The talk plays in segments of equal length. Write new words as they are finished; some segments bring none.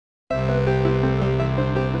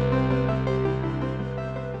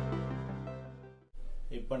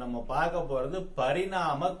இப்ப நம்ம பார்க்க போறது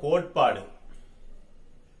பரிணாம கோட்பாடு.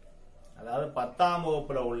 அதாவது 10ஆம்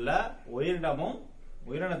வகுப்புல உள்ள உயிரினமும்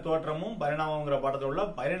உயிரின தோற்றமும் பரிணாமங்கிற பாடத்தில் உள்ள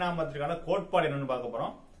பரிணாமத்திற்கான கோட்பாடு என்னன்னு பார்க்க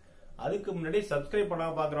போறோம். அதுக்கு முன்னாடி சப்ஸ்கிரைப்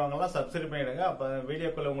பண்ணாம பாக்குறவங்க எல்லாம் சப்ஸ்கிரைப் பண்ணிடுங்க. அப்ப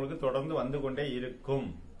வீடியோக்குள்ள உங்களுக்கு தொடர்ந்து வந்து கொண்டே இருக்கும்.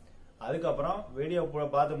 அதுக்கப்புறம் வீடியோ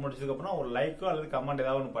பார்த்து முடிச்சதுக்கு அப்புறம் ஒரு லைக்கோ அல்லது கமெண்ட்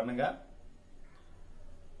ஏதாவது ஒன்று பண்ணுங்க.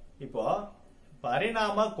 இப்போ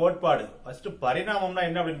பரிணாம கோட்பாடு. ஃபர்ஸ்ட் பரிணாமம்னா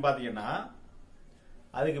என்ன அப்படின்னு பாத்தீங்கன்னா,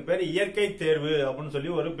 அதுக்கு பேர் இயற்கை தேர்வு அப்படின்னு சொல்லி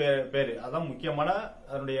ஒரு பேரு. அதான் முக்கியமான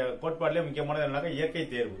அதனுடைய கோட்பாடுல முக்கியமானது என்னன்னாக்கா இயற்கை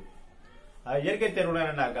தேர்வு. இயற்கை தேர்வுனா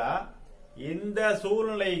என்னன்னாக்கா, இந்த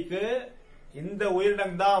சூழ்நிலைக்கு இந்த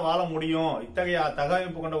உயிரினம் தான் வாழ முடியும், இத்தகைய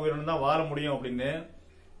தகவமைப்பு கொண்ட உயிரினம் தான் வாழ முடியும் அப்படின்னு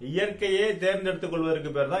இயற்கையே தேர்ந்தெடுத்துக்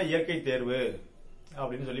கொள்வதற்கு பேர் தான் இயற்கை தேர்வு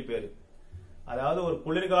அப்படின்னு சொல்லி பேரு. அதாவது ஒரு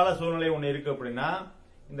குளிர்கால சூழ்நிலை ஒண்ணு இருக்கு அப்படின்னா,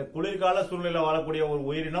 இந்த குளிர்கால சூழ்நிலையில வாழக்கூடிய ஒரு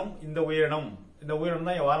உயிரினம் இந்த உயிரினம்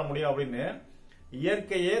தான் வாழ முடியும் அப்படின்னு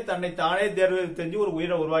இயற்கையே தன்னை தானே தேர்வு செஞ்சு ஒரு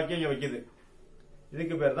உயிரை உருவாக்கி இங்க வைக்குது.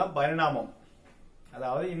 இதுக்கு பேர் தான் பரிணாமம்.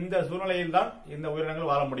 அதாவது இந்த சூழ்நிலையில் தான் இந்த உயிரினங்கள்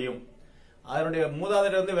வாழ முடியும். அதனுடைய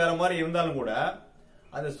மூதாதையர் வந்து வேற மாதிரி இருந்தாலும் கூட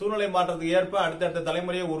அந்த சூழ்நிலை மாற்றத்துக்கு ஏற்ப அடுத்தடுத்த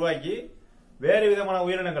தலைமுறையை உருவாக்கி வேறு விதமான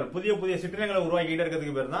உயிரினங்கள் புதிய புதிய சிற்றினங்களை உருவாக்கிட்டே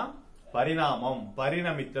இருக்கிறதுக்கு பேர் தான் பரிணாமம்,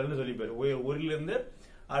 பரிணமித்தல் சொல்லி பேர். உயிரிலிருந்து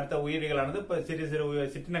அடுத்த உயிரிகளானது சிறு சிறு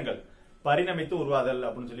சிற்றினங்கள் பரிணமித்து உருவாதல்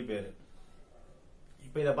அப்படின்னு சொல்லி பேரு.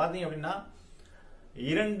 இப்ப இத பாத்தீங்க அப்படின்னா,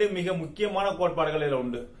 இரண்டு மிக முக்கியமான கோட்பாடுகள் இதுல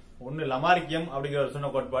உண்டு. ஒன்னு லமார்க்கியம் அப்படிங்கிற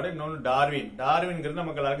சொன்ன கோட்பாடு, இன்னொன்னு டார்வின். டார்வின்ங்கிறது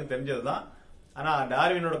நமக்கு எல்லாருக்கும் தெரிஞ்சதுதான். ஆனா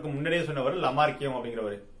டார்வினோட முன்னாடியே சொன்னவர் லமார்க்கியம்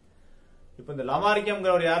அப்படிங்கிறவர். இப்ப இந்த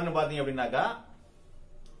லமார்க்கியம்ங்கிறவர் யாருன்னு பாத்தீங்க அப்படின்னாக்கா,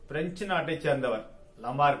 பிரெஞ்சு நாட்டை சேர்ந்தவர்.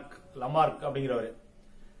 லமார்க் அப்படிங்கிறவர்.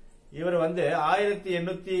 இவர் வந்து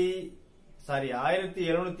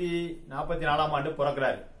 1744ஆம் ஆண்டு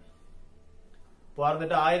பிறக்கிறாரு.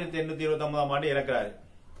 பிறந்துட்டு 1829ஆம் ஆண்டு இறக்கிறாரு.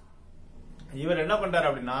 இவர் என்ன பண்றாரு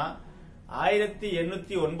அப்படின்னா,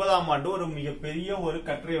 1889ஆம் ஆண்டு ஒரு மிகப்பெரிய ஒரு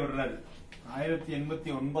கட்டுரை விடுறாரு.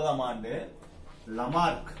 1889ஆம் ஆண்டு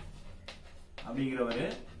லமார்க் அப்படிங்கிற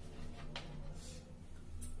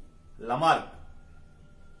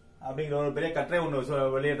ஒரு பெரிய கட்டுரை ஒன்று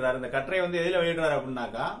வெளியிடுறாரு. இந்த கட்டுரை வந்து எதில வெளியிடுறாரு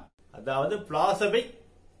அப்படின்னாக்கா, அதாவது பிலாசபிக்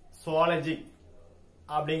சுவாலஜிக்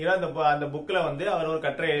அப்படிங்கிற அந்த புக்ல வந்து அவர் ஒரு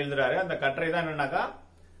கட்டுரை எழுதுறாரு. அந்த கட்டுரை தான் என்னன்னாக்கா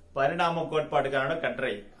பரிணாம கோட்பாட்டுக்கான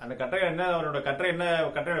கட்டுரை. அந்த கட்டுரை என்ன, அவரோட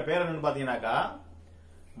கட்டுரையோட பேர் என்னன்னு பாத்தீங்கன்னாக்கா,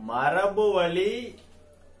 மரபு வழி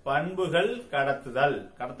பண்புகள்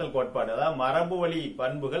கடத்தல் கோட்பாடு. அதாவது மரபு வழி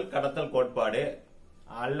பண்புகள் கடத்தல் கோட்பாடு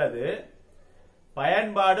அல்லது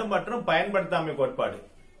பயன்பாடு மற்றும் பயன்படுத்தாமை கோட்பாடு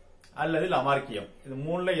அல்லது லமார்க்கியம். இது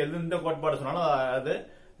மூணுல எந்த கோட்பாடு சொன்னாலும் அது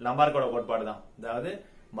லமார்க்கோட கோட்பாடு தான். அதாவது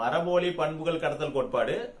மரபு வழி பண்புகள் கடத்தல்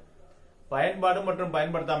கோட்பாடு, பயன்பாடு மற்றும்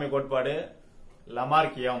பயன்படுத்தாமை கோட்பாடு,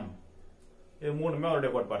 லமார்க்கியம். இது மூணுமே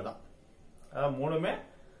அவருடைய கோட்பாடு தான். அதாவது மூணுமே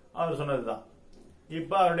அவர் சொன்னதுதான்.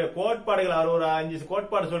 இப்ப அவருடைய கோட்பாடுகள் அவர் ஒரு 5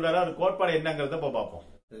 கோட்பாடு சொல்றாரு. அவர் கோட்பாடு என்னங்கறத இப்ப பார்ப்போம்.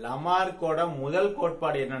 லமார்க்கோட முதல்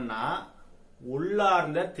கோட்பாடு என்னன்னா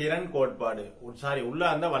உள்ளார்ந்த திறன் கோட்பாடு.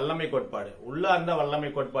 உள்ளார்ந்த வல்லமை கோட்பாடு. உள்ளார்ந்த வல்லமை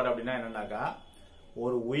கோட்பாடு அப்படின்னா என்னன்னாக்கா,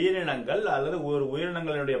 ஒரு உயிரினங்கள் அல்லது ஒரு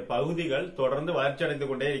உயிரினங்களுடைய பகுதிகள் தொடர்ந்து வளர்ச்சி அடைந்து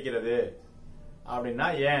கொண்டே இருக்கிறது அப்படின்னா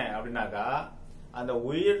ஏன் அப்படின்னாக்கா, அந்த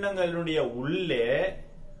உயிரினங்களுடைய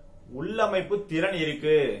உள்ளமைப்பு திறன்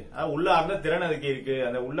இருக்கு, உள்ளார்ந்த திறன் அதுக்கு இருக்கு.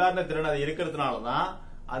 அந்த உள்ளார்ந்த திறன் அது இருக்கிறதுனாலதான்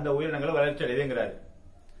அந்த உயிரினங்கள் வளர்ச்சி அடையுதுங்கிறாரு.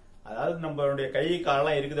 அதாவது நம்மளுடைய கை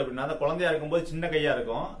காலெல்லாம் இருக்குது அப்படின்னா, அந்த குழந்தையா இருக்கும்போது சின்ன கையா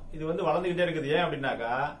இருக்கும், இது வந்து வளர்ந்துகிட்டே இருக்குது. ஏன்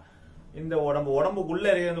அப்படின்னாக்கா, இந்த உடம்புக்குள்ள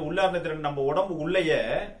இருக்கிற உள்ளார்ந்த திறன் நம்ம உடம்புக்குள்ளேயே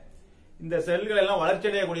இந்த செல்கள் எல்லாம் வளர்ச்சி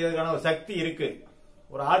அடையக்கூடியதுக்கான ஒரு சக்தி இருக்கு,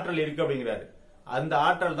 ஒரு ஆற்றல் இருக்கு அப்படிங்கிறாரு. அந்த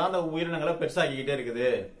ஆற்றல் தான் அந்த உயிரினங்களை பெருசாக்கிக்கிட்டே இருக்குது.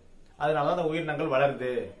 அதனாலதான் அந்த உயிரினங்கள்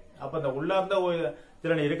வளருது. அப்ப இந்த உள்ளார்ந்த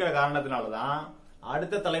திறன் இருக்கிற காரணத்தினாலதான்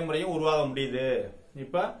அடுத்த தலைமுறையும் உருவாக முடியுது.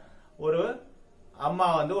 இப்ப ஒரு அம்மா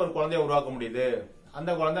வந்து ஒரு குழந்தைய உருவாக்க முடியுது, அந்த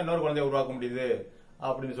குழந்தை இன்னொரு குழந்தைய உருவாக்க முடியுது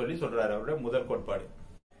அப்படின்னு சொல்லி சொல்றாரு அவருடைய முதல் கோட்பாடு.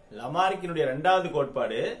 லமார்க்கினுடைய இரண்டாவது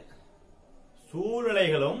கோட்பாடு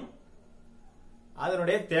சூழ்நிலைகளும்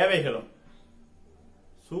அதனுடைய தேவைகளும்.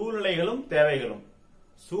 சூழ்நிலை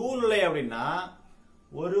அப்படின்னா,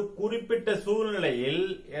 ஒரு குறிப்பிட்ட சூழ்நிலையில்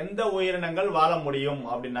எந்த உயிரினங்கள் வாழ முடியும்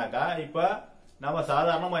அப்படின்னாக்கா, இப்ப நம்ம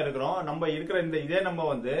சாதாரணமா இருக்கிறோம், நம்ம இருக்கிற இதே நம்ம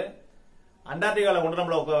வந்து அண்டார்டிகால கொண்டு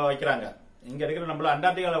நம்மள வைக்கிறாங்க. இங்க இருக்கிற நம்மள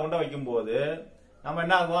அண்டார்டிகால கொண்டு வைக்கும் போது நம்ம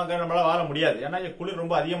என்ன ஆகும், அங்க நம்மளால வாழ முடியாது. ஏன்னா குளிர்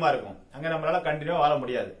ரொம்ப அதிகமா இருக்கும், அங்க நம்மளால கண்டினியூவா வாழ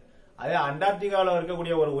முடியாது. அதே அண்டார்டிகால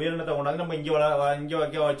இருக்கக்கூடிய ஒரு உயிரினத்தை கொண்டாந்து நம்ம இங்க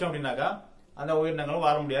வச்சோம் அப்படின்னாக்கா அந்த உயிரினங்களும்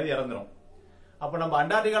வாழ முடியாது, இறந்துடும். அப்ப நம்ம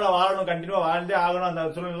அண்டார்டிகால வாழணும், கண்டினியூவா வாழ்ந்தே ஆகணும், அந்த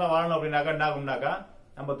சூழ்நிலை வாழணும் அப்படின்னாக்கா என்ன ஆகும்னாக்கா,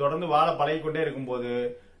 நம்ம தொடர்ந்து வாழ பழகிக்கொண்டே இருக்கும்போது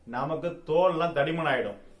நமக்கு தோல் எல்லாம் தடிமன்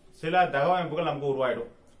ஆயிடும், சில தகவமைப்புகள் நமக்கு உருவாயிடும்,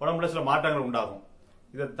 உடம்புல சில மாற்றங்கள் உண்டாகும்.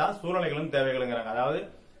 இதைத்தான் சூழ்நிலைகளும் தேவைகளுங்கிறாங்க. அதாவது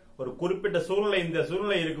ஒரு குறிப்பிட்ட சூழ்நிலை, இந்த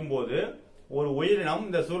சூழ்நிலை இருக்கும்போது ஒரு உயிரினம்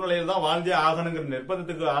இந்த சூழ்நிலையில் தான் வாழ்ந்தே ஆகணுங்கிற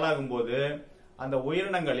நிர்பந்தத்துக்கு ஆளாகும் போது அந்த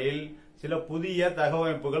உயிரினங்களில் சில புதிய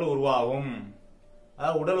தகவமைப்புகள் உருவாகும்.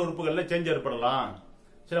 அதாவது உடல் உறுப்புகள்ல சேஞ்ச் ஏற்படலாம்,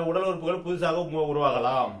 சில உடல் உறுப்புகள் புதுசாக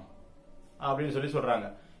உருவாகலாம் அப்படின்னு சொல்றாங்க.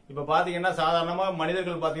 இப்ப பாத்தீங்கன்னா சாதாரணமா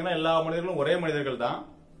மனிதர்கள் பாத்தீங்கன்னா எல்லா மனிதர்களும் ஒரே மனிதர்கள் தான்.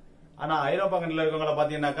 ஆனா ஐரோப்பா கண்ட்ரில இருக்கவங்கள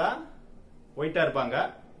பாத்தீங்கன்னாக்கா ஒயிட்டா இருப்பாங்க.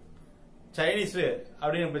 சைனீஸ்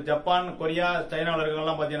அப்படின்னு ஜப்பான், கொரியா, சைனாவில்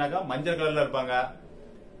இருக்கவங்க பாத்தீங்கன்னாக்கா மஞ்சள் கலர்ல இருப்பாங்க.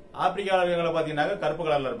 ஆப்பிரிக்காவில் இருக்கவங்கள பாத்தீங்கன்னாக்கா கருப்பு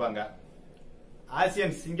கலர்ல இருப்பாங்க.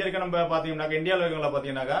 ஆசியன்ஸ் இங்க இருக்க நம்ம பாத்தீங்கன்னாக்கா இந்தியாவில் இருக்கவங்கள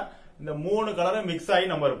பாத்தீங்கன்னாக்கா இந்த 3 கலரும் மிக்ஸ் ஆகி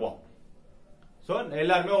நம்ம இருப்போம். சோ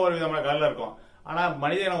எல்லாருமே ஒரு விதமான கலர்ல இருக்கும். ஆனா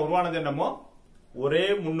மனித இனம் உருவானது என்னமோ ஒரே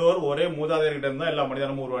முன்னோர், ஒரே மூதாதையர்கிட்ட இருந்தா எல்லா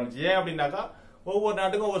மனிதனமும் உருவானுச்சு. ஏன் அப்படின்னாக்கா ஒவ்வொரு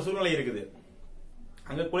நாட்டுக்கும் ஒவ்வொரு சூழ்நிலை இருக்குது.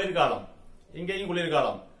 அங்க குளிர்காலம், இங்கேயும்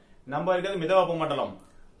குளிர்காலம். நம்ம இருக்கிறது மிதவெப்ப மண்டலம்.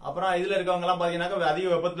 அப்புறம் இதுல இருக்கவங்க எல்லாம் பாத்தீங்கன்னா அதிக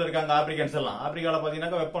வெப்பத்துல இருக்காங்க. ஆப்பிரிக்கன்ஸ் எல்லாம் ஆப்பிரிக்கால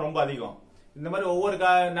பாத்தீங்கன்னா வெப்பம் ரொம்ப அதிகம். இந்த மாதிரி ஒவ்வொரு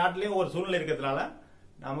நாட்டிலையும் ஒரு சூழ்நிலை இருக்கிறதுனால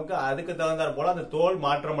நமக்கு அதுக்கு தகுந்தாற் போல அந்த தோல்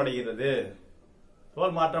மாற்றம் அடைகிறது.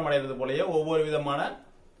 தோல் மாற்றம் அடைகிறது போலயே ஒவ்வொரு விதமான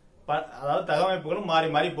அதாவது தகவமைப்புகளும் மாறி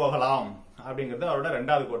மாறி போகலாம் அப்படிங்கிறது அவரோட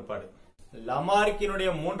 2வது கோட்பாடு. லமார்க்கினுடைய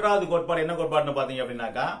 3வது கோட்பாடு என்ன கோட்பாடுன்னு பாத்தீங்க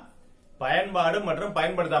அப்படின்னாக்கா பயன்பாடு மற்றும்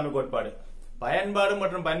பயன்படுத்தாமை கோட்பாடு. பயன்பாடு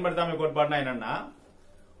மற்றும் பயன்படுத்தாமை கோட்பாடுனா என்னன்னா,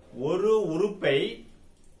 ஒரு உறுப்பை,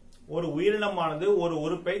 ஒரு உயிரினமானது ஒரு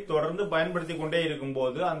உறுப்பை தொடர்ந்து பயன்படுத்தி கொண்டே இருக்கும்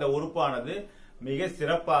போது அந்த உறுப்பானது மிக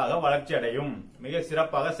சிறப்பாக வளர்ச்சி அடையும், மிக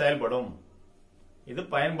சிறப்பாக செயல்படும். இது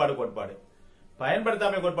பயன்பாடு கோட்பாடு.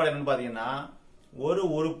 பயன்படுத்தாமை கோட்பாடு என்னன்னு பாத்தீங்கன்னா, ஒரு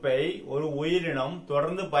உறுப்பை ஒரு உயிரினம்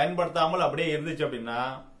தொடர்ந்து பயன்படுத்தாமல் அப்படியே இருந்துச்சு அப்படின்னா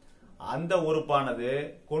அந்த உறுப்பானது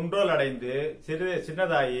கொன்றோல் அடைந்து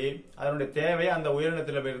சின்னதாகி அதனுடைய தேவை அந்த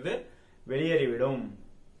உயிரினத்திலிருந்து வெளியேறிவிடும்.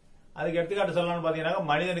 அதுக்கு எடுத்துக்காட்டு சொல்லணும்னு பாத்தீங்கன்னா,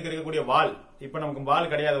 மனிதனுக்கு இருக்கக்கூடிய வால். இப்ப நமக்கு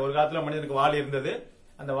வால் கிடையாது. ஒரு காலத்துல மனிதனுக்கு வால் இருந்தது.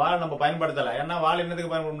 அந்த வால் நம்ம பயன்படுத்தல. ஏன்னா வால்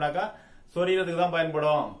என்னதுக்கு பயன்படும்னாக்கா சொரியறதுக்கு தான்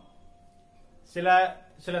பயன்படும், சில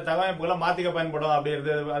சில தகவமைப்புகளை மாத்திக்க பயன்படும் அப்படி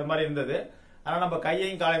இருந்தது. அது மாதிரி இருந்தது. ஆனா நம்ம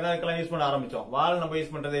கையையும் காலையும் தான் இதுக்கெல்லாம் யூஸ் பண்ண ஆரம்பிச்சோம். வால் நம்ம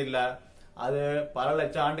யூஸ் பண்றதே இல்ல. அது பல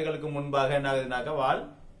லட்சம் ஆண்டுகளுக்கு முன்பாக என்ன ஆகுதுனாக்கா வால்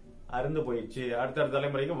அருந்து போயிடுச்சு. அடுத்த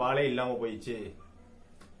தலைமுறைக்கு வாளே இல்லாம போயிடுச்சு.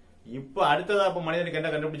 இப்ப அடுத்ததா இப்ப மனிதனுக்கு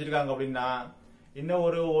என்ன கண்டுபிடிச்சிருக்காங்க அப்படின்னா, இன்னும்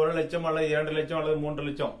ஒரு 1 லட்சம் அல்லது 2 லட்சம் அல்லது 3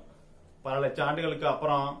 லட்சம் பல லட்சம் ஆண்டுகளுக்கு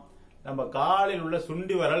அப்புறம் நம்ம காலில் உள்ள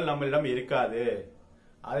சுண்டி விரல் நம்மளிடம் இருக்காது.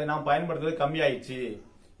 அதை நாம் பயன்படுத்துறது கம்மியாயிடுச்சு.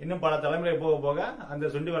 இன்னும் பல தலைமுறை போக போக அந்த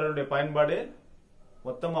சுண்டி விரலுடைய பயன்பாடு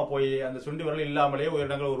மொத்தமா போய் அந்த சுண்டி விரல் இல்லாமலேயே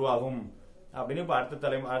உயிரினங்கள் உருவாகும் அப்படின்னு இப்ப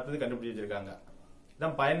அடுத்தது கண்டுபிடிச்சு வச்சிருக்காங்க.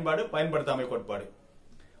 இதான் பயன்பாடு பயன்படுத்தாமை கோட்பாடு.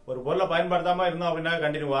 ஒரு பொருளை பயன்படுத்தாம இருந்தோம் அப்படின்னா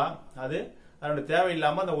கண்டினியூவா அது அதனுடைய தேவை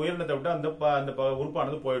இல்லாம அந்த உயிரினத்தை விட்டு அந்த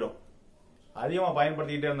உறுப்பானது போயிடும். அதிகமா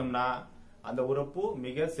பயன்படுத்திக்கிட்டே இருந்தோம்னா அந்த உறுப்பு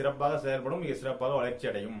மிக சிறப்பாக செயல்படும், மிக சிறப்பாக வளர்ச்சி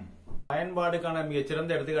அடையும். பயன்பாடுக்கான மிக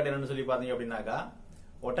சிறந்த எடுத்துக்காட்டு என்னன்னு சொல்லி பாத்தீங்க அப்படின்னாக்கா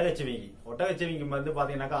ஒட்டகச்சிவிங்கி. ஒட்டகச்சிவிங்கி வந்து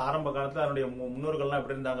பாத்தீங்கன்னாக்கா ஆரம்ப காலத்துல அதனுடைய முன்னோர்கள்லாம்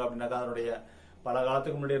எப்படி இருந்தாங்க அப்படின்னாக்கா, அதனுடைய பல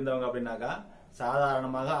காலத்துக்கு முன்னாடி இருந்தவங்க அப்படின்னாக்கா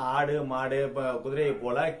சாதாரணமாக ஆடு, மாடு, குதிரையை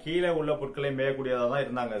போல கீழே உள்ள பொருட்களை மேயக்கூடியதா தான்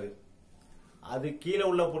இருந்தாங்க. அது கீழே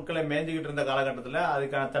உள்ள பொருட்களை மேய்ஞ்சுக்கிட்டு இருந்த காலகட்டத்தில்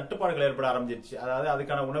அதுக்கான தட்டுப்பாடுகள் ஏற்பட ஆரம்பிச்சிருச்சு. அதாவது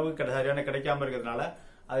அதுக்கான உணவு சரியான கிடைக்காம இருக்கிறதுனால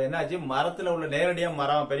அது என்னாச்சு, மரத்துல உள்ள நேரடியா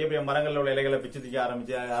மரம், பெரிய பெரிய மரங்கள்ல உள்ள இலைகளை பிச்சு திக்க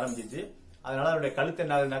ஆரம்பிச்சிச்சு. அதனால அதனுடைய கழுத்து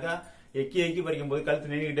என்ன ஆகுதுனாக்கா எக்கி பறிக்கும் போது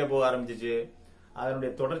கழுத்து நீங்கிட்டே போக ஆரம்பிச்சிச்சு.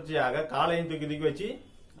 அதனுடைய தொடர்ச்சியாக காலையும் தூக்கி வச்சு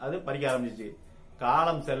அது பறிக்க ஆரம்பிச்சிச்சு.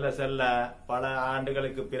 காலம் செல்ல செல்ல பல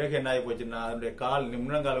ஆண்டுகளுக்கு பிறகு என்ன ஆகி போச்சுன்னா அதனுடைய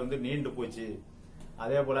முன்னங்கால் வந்து நீண்டு போச்சு.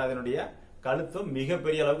 அதே போல அதனுடைய கழுத்தும்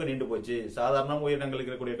மிகப்பெரிய அளவுக்கு நீண்டு போச்சு. சாதாரண உயிரினங்களுக்கு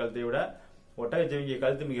இருக்கக்கூடிய கழுத்தை விட ஒட்டகச்சிவிங்கி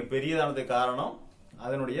கழுத்து மிக பெரியதானதுக்கு காரணம்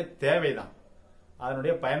அதனுடைய தேவைதான்,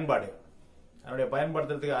 அதனுடைய பயன்பாடு. அதனுடைய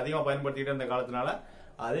பயன்படுத்துறதுக்கு அதிகமாக பயன்படுத்திக்கிட்டு இருந்த காலத்தினால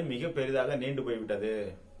அது மிக பெரிதாக நீண்டு போய்விட்டது.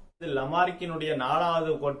 லமார்க்கினுடைய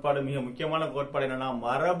 4வது கோட்பாடு, மிக முக்கியமான கோட்பாடு என்னன்னா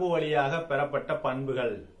மரபு வழியாக பெறப்பட்ட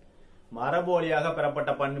பண்புகள். மரபு வழியாக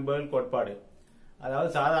பெறப்பட்ட பண்புகள் கோட்பாடு. அதாவது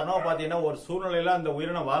சாதாரணமா பாத்தீங்கன்னா ஒரு சூழ்நிலையில அந்த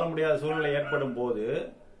உயிரினம் வாழ முடியாத சூழ்நிலை ஏற்படும் போது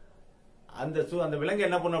அந்த விலங்கு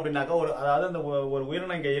என்ன பண்ணும் அப்படின்னாக்கா, அதாவது அந்த ஒரு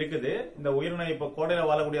உயிரினம் இங்க இருக்குது. இந்த உயிரினம் இப்ப கோடையில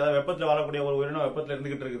வாழக்கூடிய, அதாவது வெப்பத்துல வாழக்கூடிய ஒரு உயிரினம் வெப்பத்துல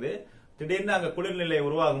இருந்துகிட்டு இருக்குது. திடீர்னு அங்க குளிர்நிலை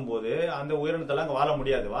உருவாகும் போது அந்த உயிரினத்தெல்லாம் அங்க வாழ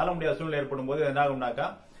முடியாத சூழ்நிலை ஏற்படும் போது என்ன ஆகும்னாக்கா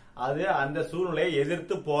அது அந்த சூழ்நிலையை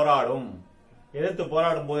எதிர்த்து போராடும்.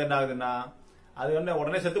 போது என்ன ஆகுதுன்னா அது வந்து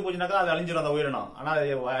உடனே செத்து போச்சுனாக்கா அது அழிஞ்சிடும் அந்த உயிரினம். ஆனா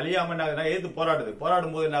அது அழியாம என்ன ஆகுதுன்னா எதிர்த்து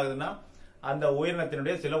போராடும் போது என்ன ஆகுதுன்னா அந்த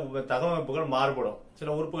உயிரினத்தினுடைய சில தகவமைப்புகள் மாறுபடும்.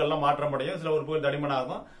 சில உறுப்புகள்லாம் மாற்றம் அடையும், சில உறுப்புகள்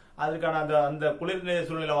தடிமனாகும். அதுக்கான அந்த குளிர்நிலை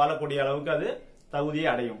சூழ்நிலை வாழக்கூடிய அளவுக்கு அது தகுதியை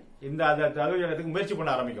அடையும். இந்த தகுதி அடையத்துக்கு முயற்சி பண்ண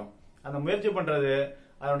ஆரம்பிக்கும். அந்த முயற்சி பண்றது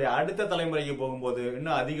அதனுடைய அடுத்த தலைமுறைக்கு போகும்போது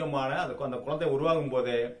இன்னும் அதிகமான அந்த குழந்தை உருவாகும்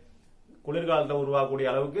போதே குளிர்காலத்தை உருவாகக்கூடிய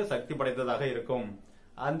அளவுக்கு சக்தி படைத்ததாக இருக்கும்.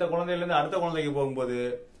 அந்த குழந்தையிலிருந்து அடுத்த குழந்தைக்கு போகும்போது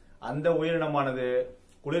அந்த உயிரினமானது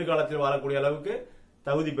குளிர்காலத்தில் வாழக்கூடிய அளவுக்கு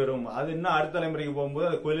தகுதி பெறும். அது இன்னும் அடுத்த தலைமுறைக்கு போகும்போது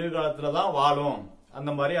அது குளிர்காலத்துல தான் வாழும்.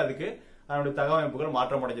 அந்த மாதிரி அதுக்கு அதனுடைய தகவமைப்புகள்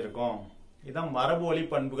மாற்றம் அடைஞ்சிருக்கும். இதான் மரபு வழி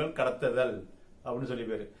பண்புகள் கடத்துதல் அப்படின்னு சொல்லி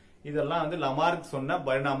பேரு. இதெல்லாம் வந்து லமார்க் சொன்ன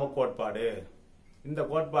பரிணாம கோட்பாடு. இந்த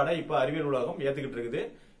கோட்பாடை இப்ப அறிவியல் உலகம் ஏத்துக்கிட்டு இருக்குது.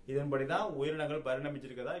 இதன்படிதான் உயிரினங்கள்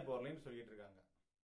பரிணமிச்சிருக்கதா இப்போ சொல்லிட்டு இருக்காங்க.